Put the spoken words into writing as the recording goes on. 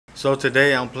So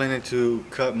today I'm planning to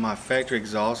cut my factory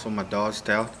exhaust on my Dodge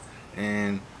Stout,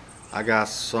 and I got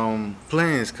some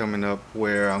plans coming up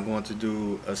where I'm going to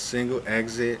do a single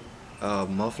exit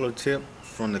muffler tip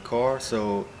from the car.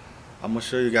 So I'm gonna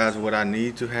show you guys what I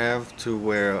need to have to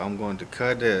where I'm going to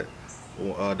cut the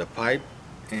pipe,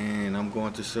 and I'm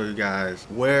going to show you guys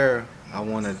where I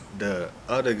want the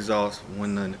other exhaust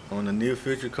when the near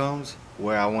future comes,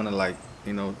 where I want to, like,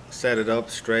 set it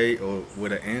up straight or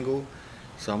with an angle.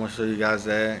 So I'm gonna show you guys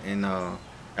that, and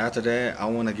after that I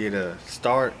want to get a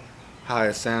start how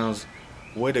it sounds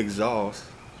with exhaust,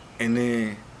 and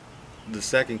then the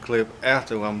second clip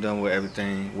after I'm done with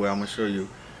everything, where I'm gonna show you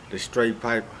the straight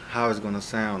pipe how it's gonna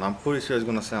sound. I'm pretty sure it's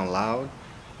gonna sound loud,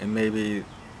 and maybe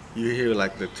you hear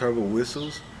like the turbo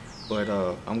whistles, but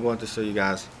I'm going to show you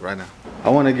guys right now. I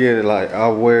want to get it, like,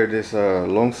 I'll wear this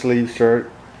long sleeve shirt,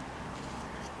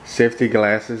 safety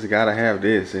glasses, gotta have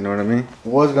this, you know what I mean?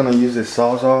 Was gonna use this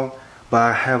Sawzall, but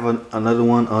I have another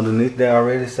one underneath there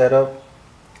already set up,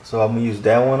 so I'm gonna use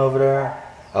that one over there.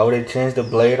 I already changed the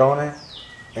blade on it.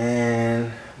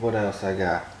 And what else I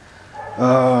got?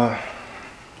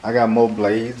 I got more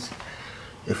blades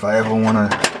if I ever wanna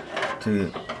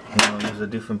to use a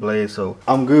different blade. So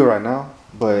I'm good right now,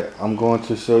 but I'm going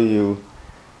to show you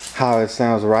how it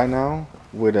sounds right now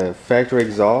with a factory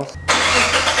exhaust.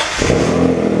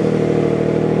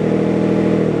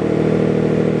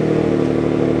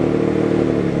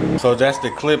 So that's the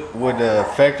clip with the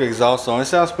factory exhaust on. It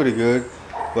sounds pretty good,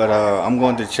 but I'm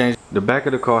going to change. The back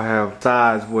of the car have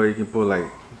sides where you can put like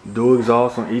dual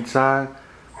exhaust on each side,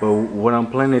 but what I'm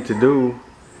planning to do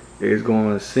is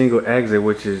going a single exit,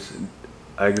 which is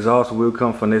exhaust will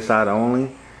come from this side only,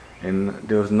 and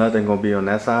there's nothing gonna be on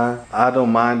that side. I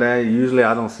don't mind that. Usually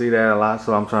I don't see that a lot,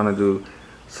 so I'm trying to do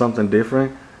something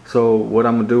different. So what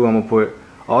I'm gonna do, I'm gonna put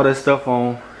all this stuff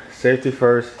on. Safety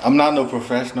first. I'm not no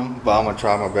professional, but I'm gonna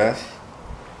try my best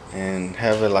and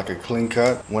have it like a clean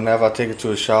cut. Whenever I take it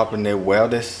to a shop and they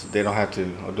weld this, they don't have to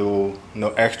do no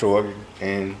extra work,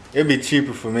 and it'd be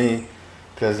cheaper for me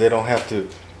because they don't have to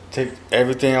take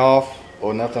everything off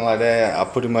or nothing like that. I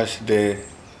pretty much did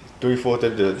 3/4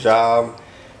 of the job.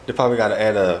 They probably gotta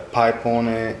add a pipe on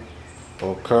it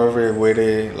or curve it with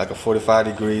it like a 45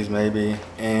 degrees maybe,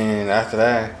 and after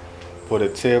that put a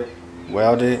tip,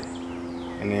 weld it,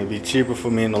 and it'll be cheaper for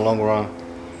me in the long run.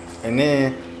 And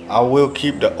then I will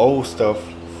keep the old stuff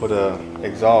for the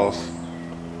exhaust,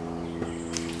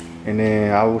 and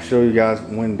then I will show you guys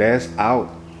when that's out,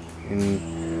 and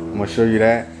I'm gonna show you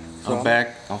that. So I'm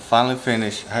back, I'm finally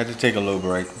finished. I had to take a little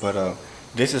break, but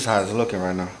this is how it's looking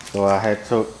right now. So I had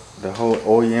took the whole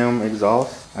OEM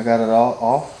exhaust, I got it all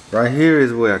off. Right here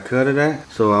is where I cut it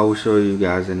at, so I will show you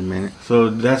guys in a minute. So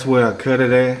that's where I cut it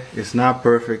at. It's not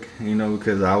perfect,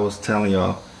 because I was telling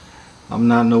y'all I'm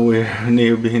not nowhere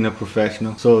near being a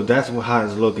professional. So that's how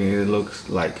it's looking. It looks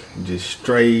like just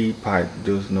straight pipe.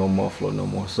 There's no muffler no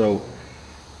more. So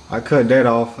I cut that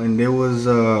off, and there was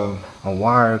a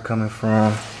wire coming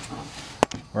from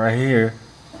right here.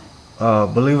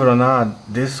 Believe it or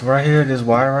not, this right here, this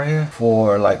wire right here,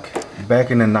 for like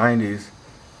back in the 90s,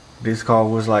 this car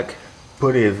was like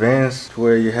pretty advanced,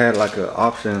 where you had like an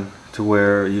option to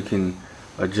where you can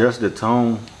adjust the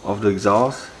tone of the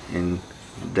exhaust, and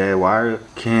that wire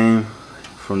came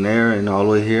from there and all the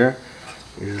way here.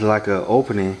 It's like an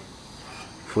opening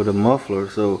for the muffler.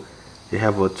 So you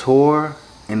have a tour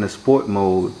and the sport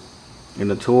mode,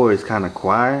 and the tour is kind of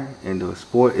quiet, and the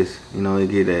sport is, you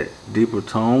get that deeper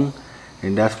tone,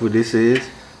 and that's what this is.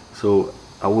 So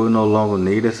I will no longer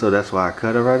need it, so that's why I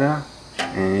cut it right now.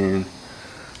 And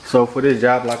so for this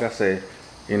job, like I said,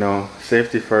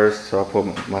 safety first. So I put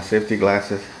my safety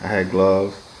glasses, I had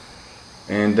gloves,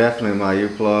 and definitely my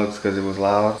earplugs because it was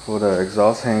loud. For the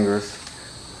exhaust hangers,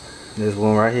 there's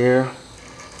one right here,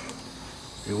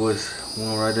 it was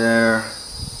one right there,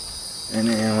 and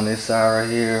then on this side right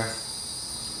here,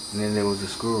 and then there was a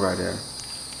screw right there.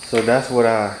 So that's what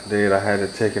I did. I had to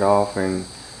take it off, and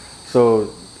so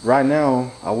right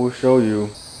now I will show you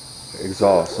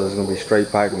exhaust. So it's gonna be straight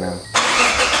pipe now.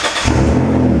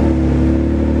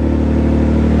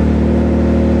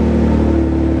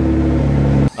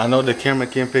 I know the camera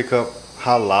can't pick up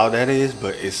how loud that is,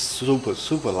 but it's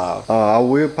super loud. I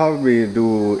will probably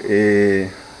do a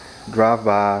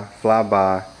drive-by,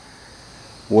 fly-by,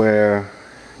 where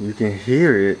you can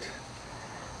hear it,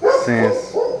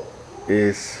 since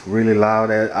it's really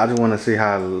loud. I just want to see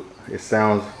how it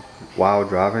sounds while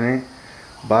driving it.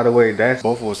 By the way, that's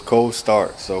both of us cold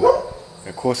start, so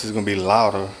of course it's gonna be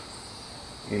louder,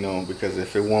 because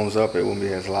if it warms up it won't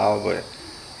be as loud, but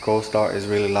cold start is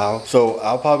really loud. So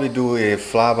I'll probably do a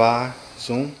flyby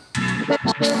soon.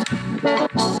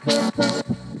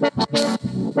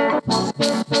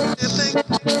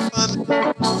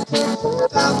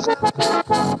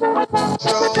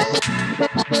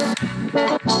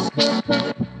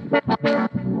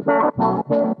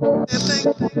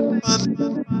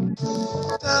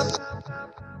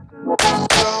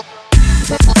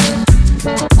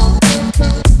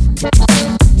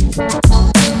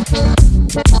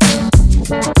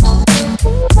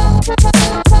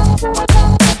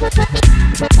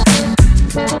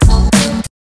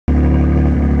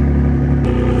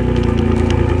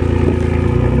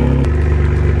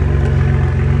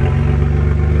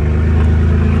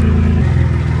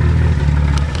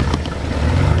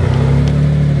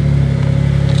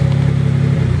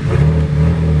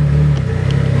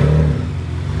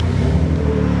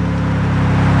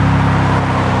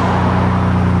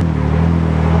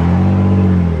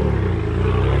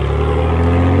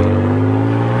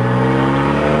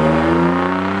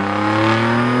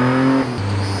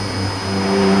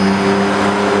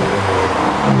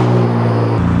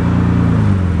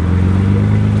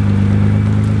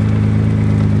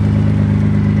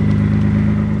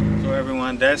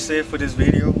 That's it for this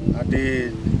video. I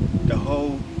did the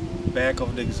whole back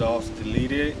of the exhaust,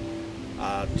 deleted it.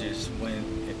 I just went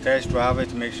and test drive it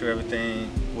to make sure everything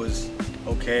was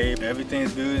okay.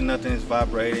 Everything's good, nothing is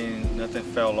vibrating, nothing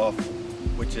fell off,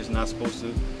 which is not supposed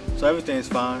to. So everything's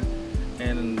fine.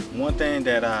 And one thing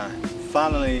that I'm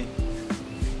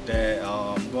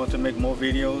going to make more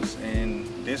videos, and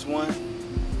this one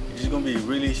is just going to be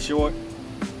really short,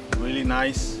 really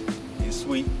nice and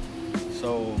sweet.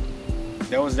 So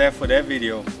that was that for that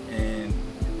video, and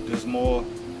there's more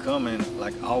coming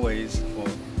like always for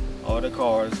all the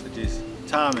cars, just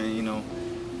timing, you know.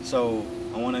 So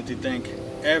I wanted to thank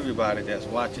everybody that's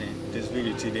watching this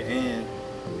video to the end,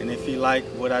 and if you like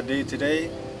what I did today,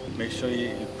 make sure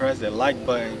you press that like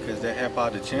button, because that help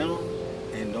out the channel.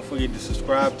 And don't forget to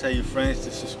subscribe, tell your friends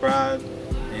to subscribe,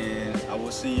 and I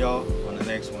will see y'all on the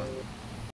next one.